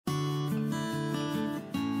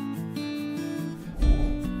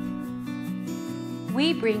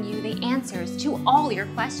we bring you the answers to all your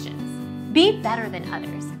questions. Be better than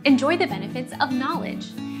others. Enjoy the benefits of knowledge.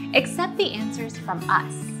 Accept the answers from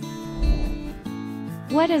us.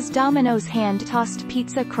 What is Domino's hand-tossed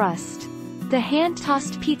pizza crust? The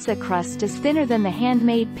hand-tossed pizza crust is thinner than the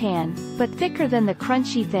handmade pan, but thicker than the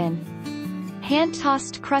crunchy thin.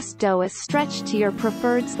 Hand-tossed crust dough is stretched to your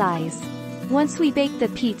preferred size. Once we bake the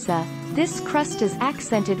pizza, this crust is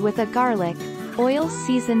accented with a garlic, oil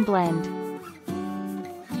seasoned blend.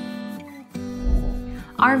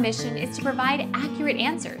 Our mission is to provide accurate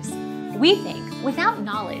answers. We think without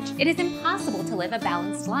knowledge, it is impossible to live a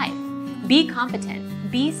balanced life. Be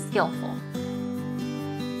competent, be skillful.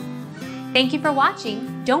 Thank you for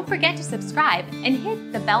watching. Don't forget to subscribe and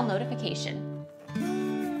hit the bell notification.